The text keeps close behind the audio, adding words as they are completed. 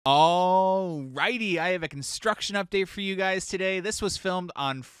Alrighty, I have a construction update for you guys today. This was filmed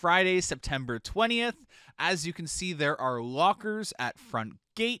on Friday, September 20th. As you can see, there are lockers at front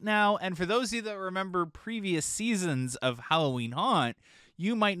gate now. And for those of you that remember previous seasons of Halloween Haunt,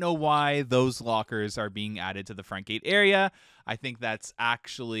 you might know why those lockers are being added to the front gate area. I think that's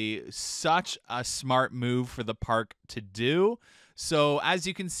actually such a smart move for the park to do. So as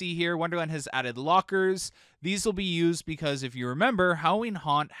you can see here, Wonderland has added lockers. These will be used because if you remember, Halloween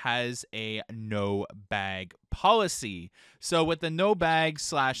Haunt has a no bag policy. So with the no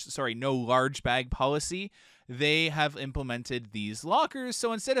large bag policy, they have implemented these lockers.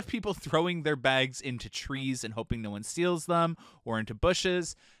 So instead of people throwing their bags into trees and hoping no one steals them or into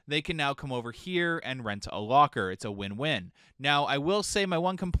bushes, they can now come over here and rent a locker. It's a win-win. Now, I will say my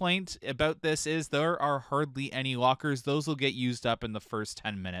one complaint about this is there are hardly any lockers. Those will get used up in the first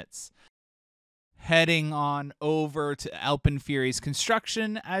 10 minutes. Heading on over to AlpenFury's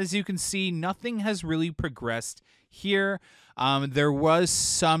construction, as you can see, nothing has really progressed here. There was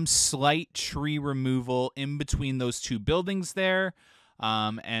some slight tree removal in between those two buildings there,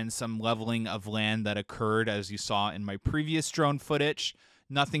 and some leveling of land that occurred, as you saw in my previous drone footage.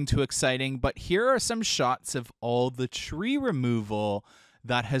 Nothing too exciting, but here are some shots of all the tree removal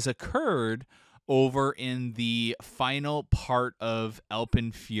that has occurred over in the final part of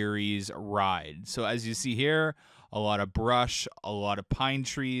AlpenFury's ride. So as you see here, a lot of brush, a lot of pine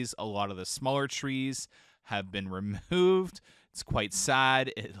trees, a lot of the smaller trees have been removed. It's quite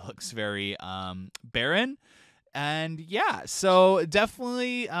sad. It looks very barren. And yeah, so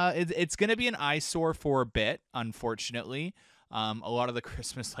definitely it's going to be an eyesore for a bit, unfortunately. A lot of the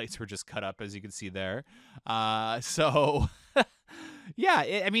Christmas lights were just cut up, as you can see there. So yeah,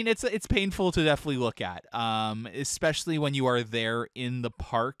 I mean, it's painful to definitely look at, especially when you are there in the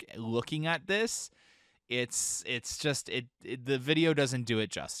park looking at this. It's just the video doesn't do it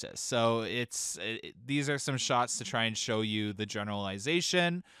justice. So these are some shots to try and show you the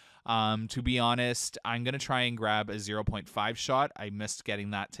generalization. To be honest, I'm going to try and grab a 0.5 shot. I missed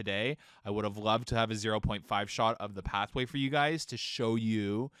getting that today. I would have loved to have a 0.5 shot of the pathway for you guys to show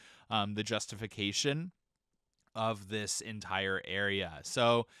you the justification of this entire area.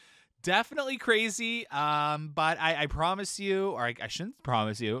 So definitely crazy. But I promise you, or I shouldn't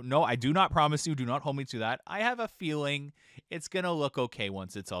promise you. No, I do not promise you. Do not hold me to that. I have a feeling it's going to look okay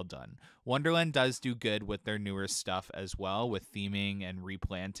once it's all done. Wonderland does do good with their newer stuff as well, with theming and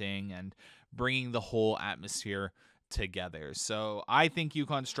replanting and bringing the whole atmosphere together. So I think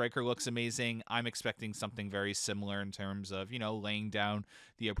Yukon Striker looks amazing. I'm expecting something very similar in terms of, laying down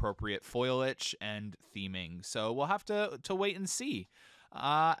the appropriate foliage and theming. So we'll have to wait and see.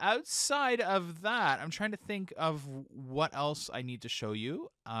 Outside of that, I'm trying to think of what else I need to show you.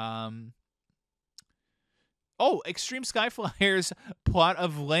 Extreme Skyflyer's plot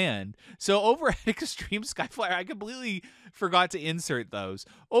of land. So over at Extreme Skyflyer, I completely forgot to insert those.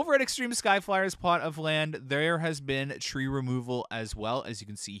 Over at Extreme Skyflyer's plot of land, there has been tree removal as well, as you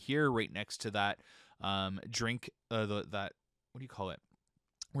can see here, right next to that drink, that, what do you call it?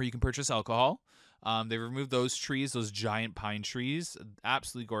 Where you can purchase alcohol. They've removed those trees, those giant pine trees.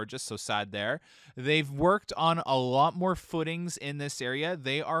 Absolutely gorgeous. So sad there. They've worked on a lot more footings in this area.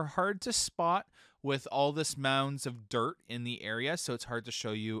 They are hard to spot with all this mounds of dirt in the area, so it's hard to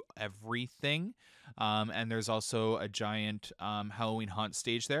show you everything. And there's also a giant Halloween Haunt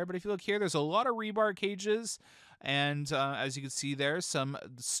stage there. But if you look here, there's a lot of rebar cages. And as you can see there, some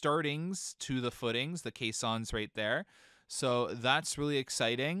startings to the footings, the caissons right there. So that's really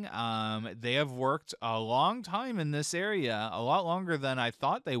exciting. They have worked a long time in this area, a lot longer than I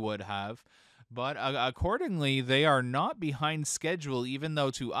thought they would have. But accordingly, they are not behind schedule, even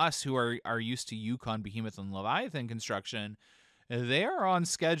though to us who are used to Yukon, Behemoth, and Leviathan construction, they are on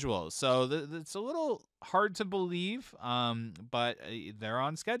schedule. So it's a little hard to believe, but they're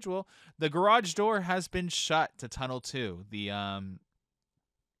on schedule. The garage door has been shut to Tunnel 2, the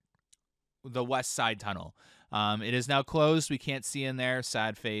west side tunnel. It is now closed. We can't see in there.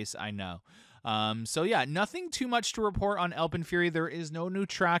 Sad face, I know. So yeah, nothing too much to report on AlpenFury. There is no new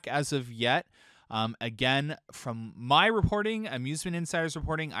track as of yet. Again, from my reporting, Amusement Insider's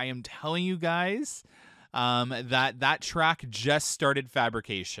reporting, I am telling you guys that track just started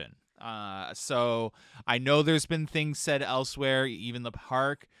fabrication. So I know there's been things said elsewhere, even the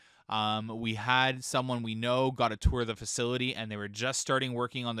park. We had someone we know got a tour of the facility and they were just starting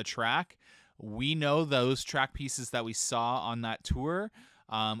working on the track. We know those track pieces that we saw on that tour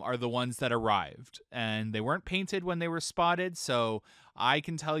are the ones that arrived, and they weren't painted when they were spotted. So I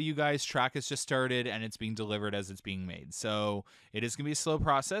can tell you guys, track has just started and it's being delivered as it's being made. So it is going to be a slow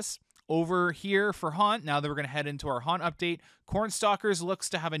process. Over here for Haunt, now that we're going to head into our Haunt update, Cornstalkers looks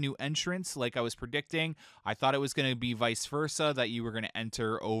to have a new entrance like I was predicting. I thought it was going to be vice versa, that you were going to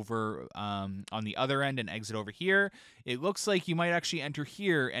enter over on the other end and exit over here. It looks like you might actually enter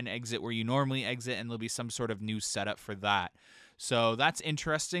here and exit where you normally exit, and there'll be some sort of new setup for that. So that's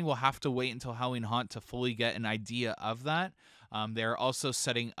interesting. We'll have to wait until Halloween Haunt to fully get an idea of that. They're also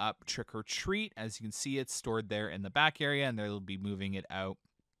setting up Trick or Treat. As you can see, it's stored there in the back area, and they'll be moving it out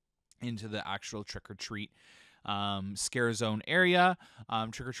into the actual Trick or Treat scare zone area.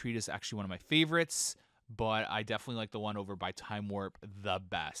 Trick or Treat is actually one of my favorites, but I definitely like the one over by Time Warp the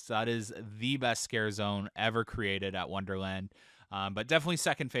best. That is the best scare zone ever created at Wonderland. But definitely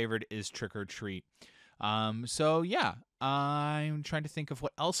second favorite is Trick or Treat. So yeah, I'm trying to think of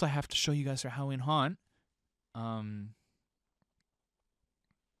what else I have to show you guys for Halloween Haunt.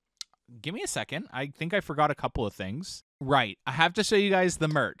 Give me a second. I think I forgot a couple of things. Right. I have to show you guys the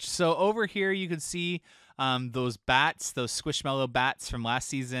merch. So over here, you can see those bats, those Squishmallow bats from last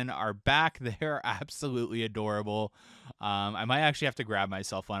season are back. They're absolutely adorable. I might actually have to grab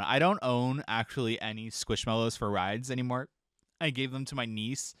myself one. I don't own actually any Squishmallows for rides anymore. I gave them to my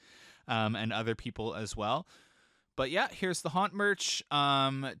niece and other people as well. But yeah, here's the Haunt merch.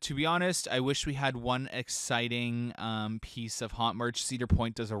 To be honest, I wish we had one exciting piece of Haunt merch. Cedar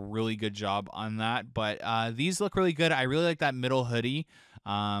Point does a really good job on that. But these look really good. I really like that middle hoodie.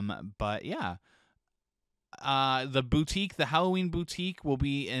 But yeah. The boutique, the Halloween boutique, will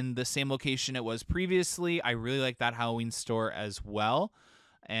be in the same location it was previously. I really like that Halloween store as well.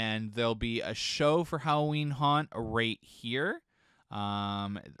 And there'll be a show for Halloween Haunt right here.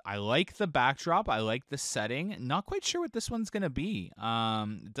 I like the backdrop. I like the setting. Not quite sure what this one's going to be.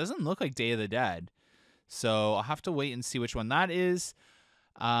 It doesn't look like Day of the Dead. So I'll have to wait and see which one that is.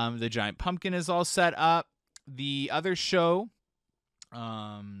 The giant pumpkin is all set up. The other show,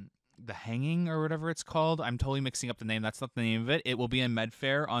 the Hanging or whatever it's called. I'm totally mixing up the name. That's not the name of it. It will be in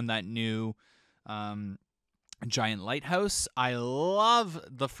Medfair on that new giant lighthouse. I love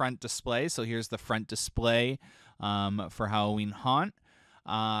the front display. So here's the front display for Halloween Haunt.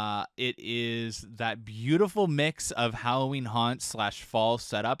 It is that beautiful mix of Halloween Haunt / fall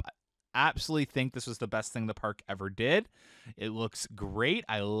setup. I absolutely think this was the best thing the park ever did. It looks great.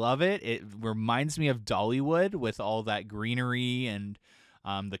 I love it. It reminds me of Dollywood with all that greenery and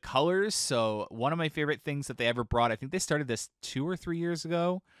the colors. So one of my favorite things that they ever brought, I think they started this 2 or 3 years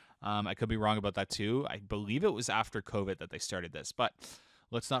ago. I could be wrong about that too. I believe it was after COVID that they started this, but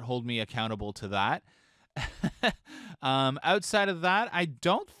let's not hold me accountable to that. Outside of that, I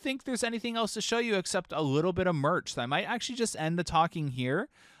don't think there's anything else to show you except a little bit of merch. So I might actually just end the talking here.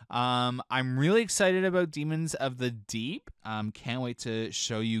 I'm really excited about Demons of the Deep. Can't wait to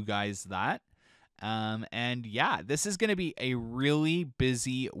show you guys that. And yeah, this is going to be a really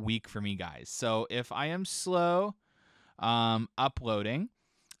busy week for me, guys. So if I am slow uploading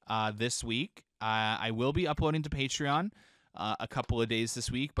this week, I will be uploading to Patreon a couple of days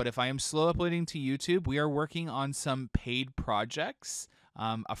this week. But if I am slow uploading to YouTube, we are working on some paid projects,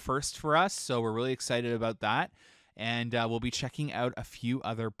 a first for us. So we're really excited about that. And we'll be checking out a few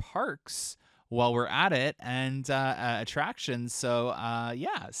other parks while we're at it and attractions. So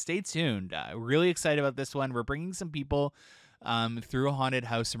yeah, stay tuned. Really excited about this one. We're bringing some people through a haunted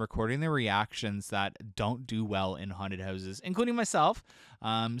house and recording their reactions that don't do well in haunted houses, including myself.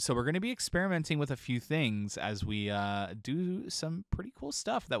 So we're going to be experimenting with a few things as we do some pretty cool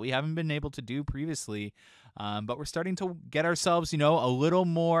stuff that we haven't been able to do previously. But we're starting to get ourselves, you know, a little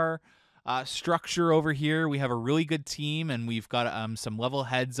more structure over here. We have a really good team, and we've got some level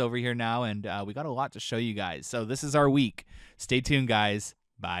heads over here now, and we got a lot to show you guys. So this is our week. Stay tuned, guys.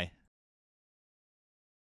 Bye.